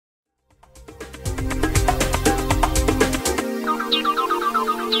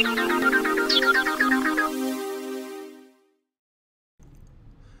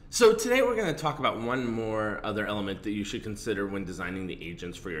So today we're going to talk about one more other element that you should consider when designing the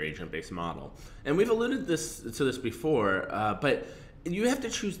agents for your agent-based model. And we've alluded to this before, but you have to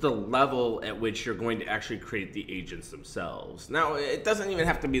choose the level at which you're going to actually create the agents themselves. Now, it doesn't even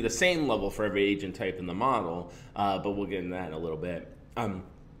have to be the same level for every agent type in the model, but we'll get into that in a little bit.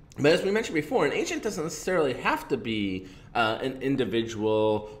 But as we mentioned before, an agent doesn't necessarily have to be an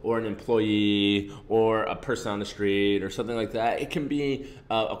individual or an employee or a person on the street or something like that. It can be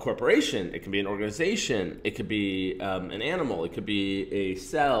a corporation. It can be an organization. It could be an animal. It could be a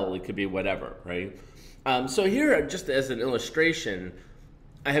cell. It could be whatever, right? So here, just as an illustration,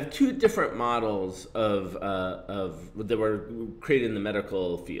 I have two different models that were created in the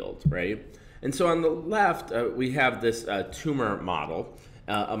medical field, right? And so on the left, we have this tumor model.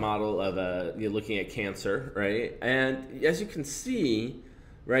 A model of you're looking at cancer, right? And as you can see,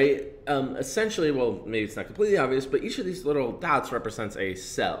 right, essentially, well, maybe it's not completely obvious, but each of these little dots represents a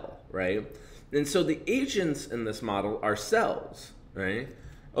cell, right? And so the agents in this model are cells, right?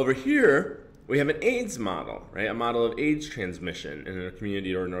 Over here, we have an AIDS model, right? A model of AIDS transmission in a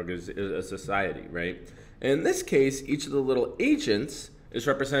community or a society, right? And in this case, each of the little agents is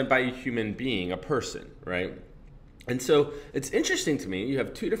represented by a human being, a person, right? And so it's interesting to me, you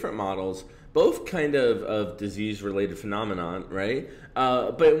have two different models, both kind of disease-related phenomenon, right?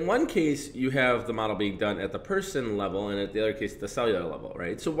 But in one case, you have the model being done at the person level, and at the other case, the cellular level,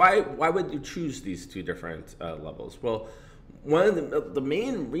 right? So why would you choose these two different levels? Well, one of the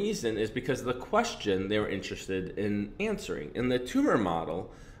main reason is because of the question they were interested in answering. In the tumor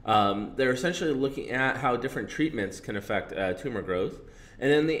model, they're essentially looking at how different treatments can affect tumor growth. And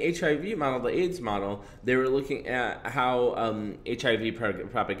in the HIV model, the AIDS model, they were looking at how HIV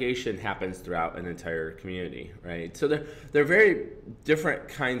propagation happens throughout an entire community, right? So they're very different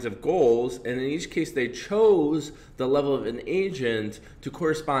kinds of goals, and in each case, they chose the level of an agent to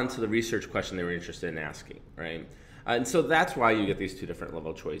correspond to the research question they were interested in asking, right? And so that's why you get these two different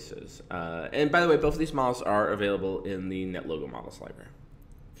level choices. And by the way, both of these models are available in the NetLogo models library.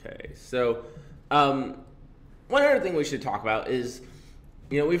 Okay, so one other thing we should talk about is,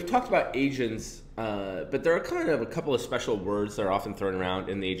 we've talked about agents, but there are kind of a couple of special words that are often thrown around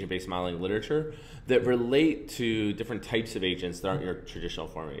in the agent-based modeling literature that relate to different types of agents that aren't your traditional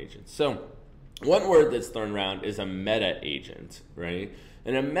form of agents. So one word that's thrown around is a meta-agent, right?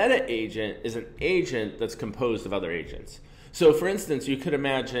 And a meta-agent is an agent that's composed of other agents. So for instance, you could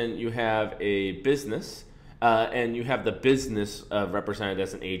imagine you have a business, and you have the business represented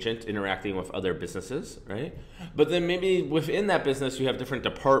as an agent interacting with other businesses, right? But then maybe within that business you have different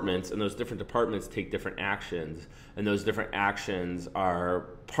departments, and those different departments take different actions, and those different actions are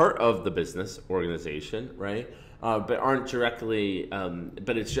part of the business organization, right? But aren't directly, but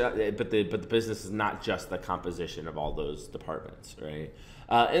the business is not just the composition of all those departments, right?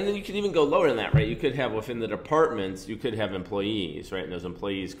 And then you could even go lower than that, right? You could have within the departments, you could have employees, right? And those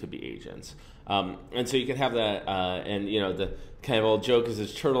employees could be agents. And so you could have that, and the kind of old joke is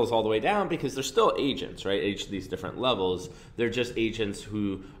it's turtles all the way down because they're still agents, right? Each of these different levels, they're just agents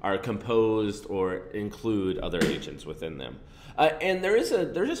who are composed or include other agents within them. And there's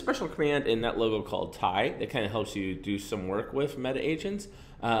a special command in NetLogo called tie that kind of helps you do some work with meta agents.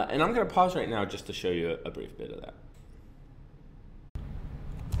 And I'm going to pause right now just to show you a brief bit of that.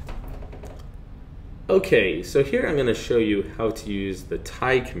 Okay, so here I'm going to show you how to use the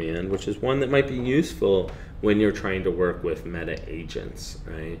tie command, which is one that might be useful when you're trying to work with meta agents,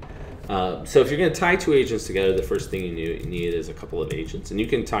 right? So if you're going to tie two agents together, the first thing you need is a couple of agents, and you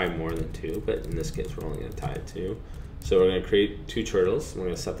can tie more than two, but in this case we're only going to tie two. So we're going to create two turtles. We're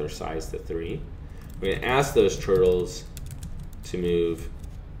going to set their size to 3. We're going to ask those turtles to move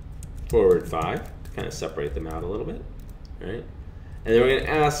forward 5 to kind of separate them out a little bit, right? And then we're going to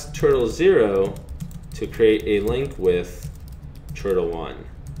ask turtle 0 to create a link with turtle 1.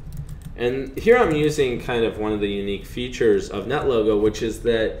 And here I'm using kind of one of the unique features of NetLogo, which is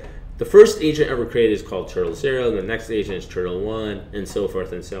that the first agent ever created is called turtle 0, the next agent is turtle 1, and so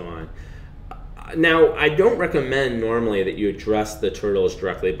forth and so on. Now, I don't recommend normally that you address the turtles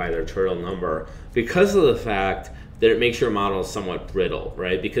directly by their turtle number because of the fact that it makes your model somewhat brittle,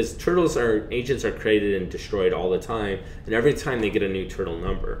 right? Because agents are created and destroyed all the time, and every time they get a new turtle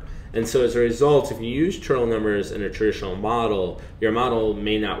number. And so as a result, if you use turtle numbers in a traditional model, your model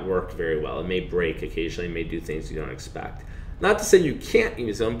may not work very well. It may break occasionally, it may do things you don't expect. Not to say you can't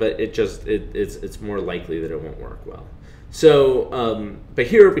use them, but it's more likely that it won't work well. So, but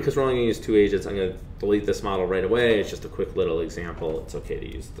here, because we're only going to use two agents, I'm going to delete this model right away. It's just a quick little example. It's okay to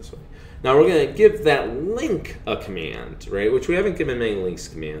use it this way. Now we're going to give that link a command, right? Which we haven't given many links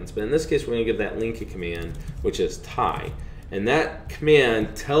commands, but in this case we're going to give that link a command, which is tie. And that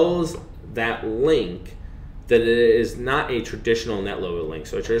command tells that link that it is not a traditional NetLogo link.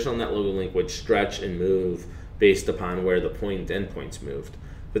 So a traditional NetLogo link would stretch and move based upon where the point and endpoints moved.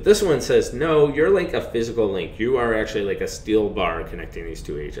 But this one says, no, you're like a physical link. You are actually like a steel bar connecting these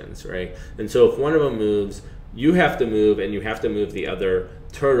two agents, right? And so if one of them moves, you have to move, and you have to move the other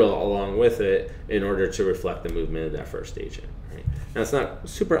turtle along with it in order to reflect the movement of that first agent, right? Now it's not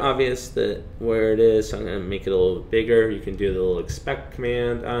super obvious that where it is, so I'm gonna make it a little bit bigger. You can do the little expect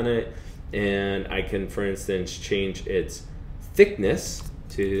command on it, and I can, for instance, change its thickness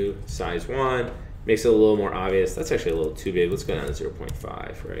to size 1. Makes it a little more obvious. That's actually a little too big. Let's go down to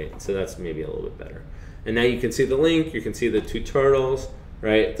 0.5, right? So that's maybe a little bit better. And now you can see the link. You can see the two turtles,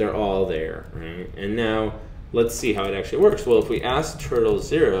 right? They're all there, right? And now let's see how it actually works. Well, if we ask turtle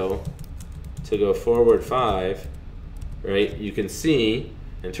 0 to go forward 5, right, you can see,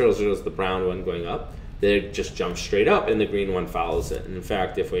 and turtle 0 is the brown one going up, that it just jumps straight up, and the green one follows it. And in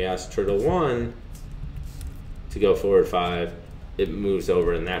fact, if we ask turtle 1 to go forward 5, it moves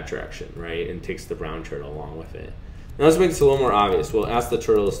over in that direction, right, and takes the brown turtle along with it. Now let's make this a little more obvious. We'll ask the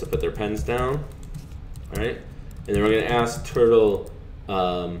turtles to put their pens down, right, and then we're going to ask turtle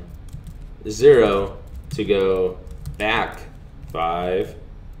 0 to go back 5,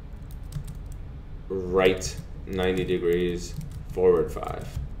 right 90 degrees, forward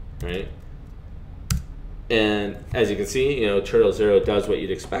 5, right? And as you can see, you know, turtle 0 does what you'd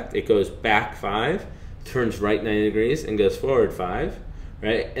expect. It goes back 5, turns right 90 degrees, and goes forward 5,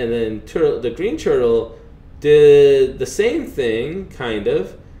 right? And then the green turtle did the same thing, kind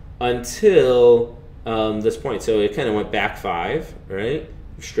of, until this point. So it kind of went back 5, right?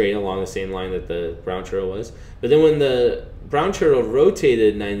 Straight along the same line that the brown turtle was. But then when the brown turtle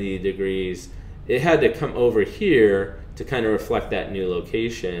rotated 90 degrees, it had to come over here to kind of reflect that new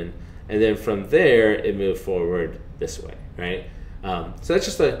location. And then from there, it moved forward this way, right? So that's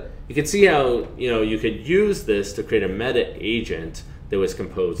just you can see how, you know, you could use this to create a meta agent that was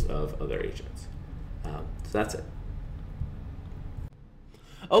composed of other agents. So that's it.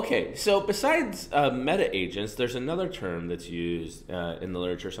 Okay, so besides meta agents, there's another term that's used in the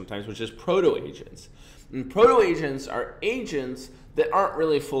literature sometimes, which is proto-agents. And proto-agents are agents that aren't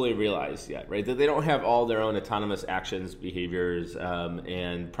really fully realized yet, right? That they don't have all their own autonomous actions, behaviors,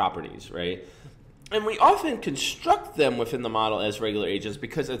 and properties, right? And we often construct them within the model as regular agents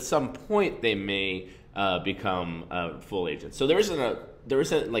because at some point they may become full agents. So there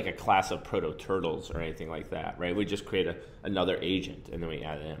isn't like a class of proto-turtles or anything like that, right? We just create another agent and then we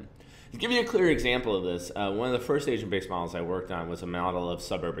add it in. To give you a clear example of this, one of the first agent-based models I worked on was a model of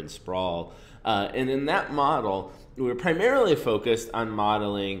suburban sprawl. And in that model, we were primarily focused on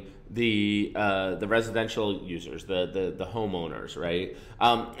modeling the residential users, the homeowners, right?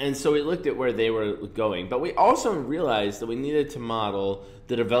 And so we looked at where they were going, but we also realized that we needed to model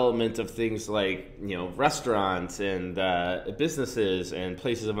the development of things like, you know, restaurants and businesses and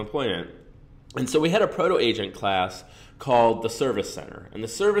places of employment. And so we had a proto-agent class called the Service Center, and the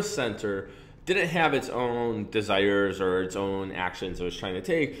Service Center didn't have its own desires or its own actions it was trying to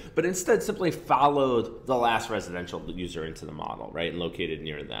take, but instead simply followed the last residential user into the model, right, and located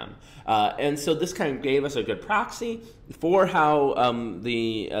near them. And so this kind of gave us a good proxy for how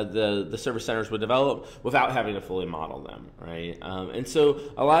the service centers would develop without having to fully model them, right? And so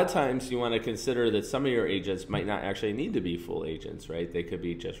a lot of times you want to consider that some of your agents might not actually need to be full agents, right? They could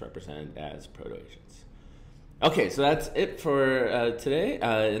be just represented as proto-agents. Okay, so that's it for today.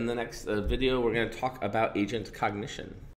 In the next video, we're going to talk about agent cognition.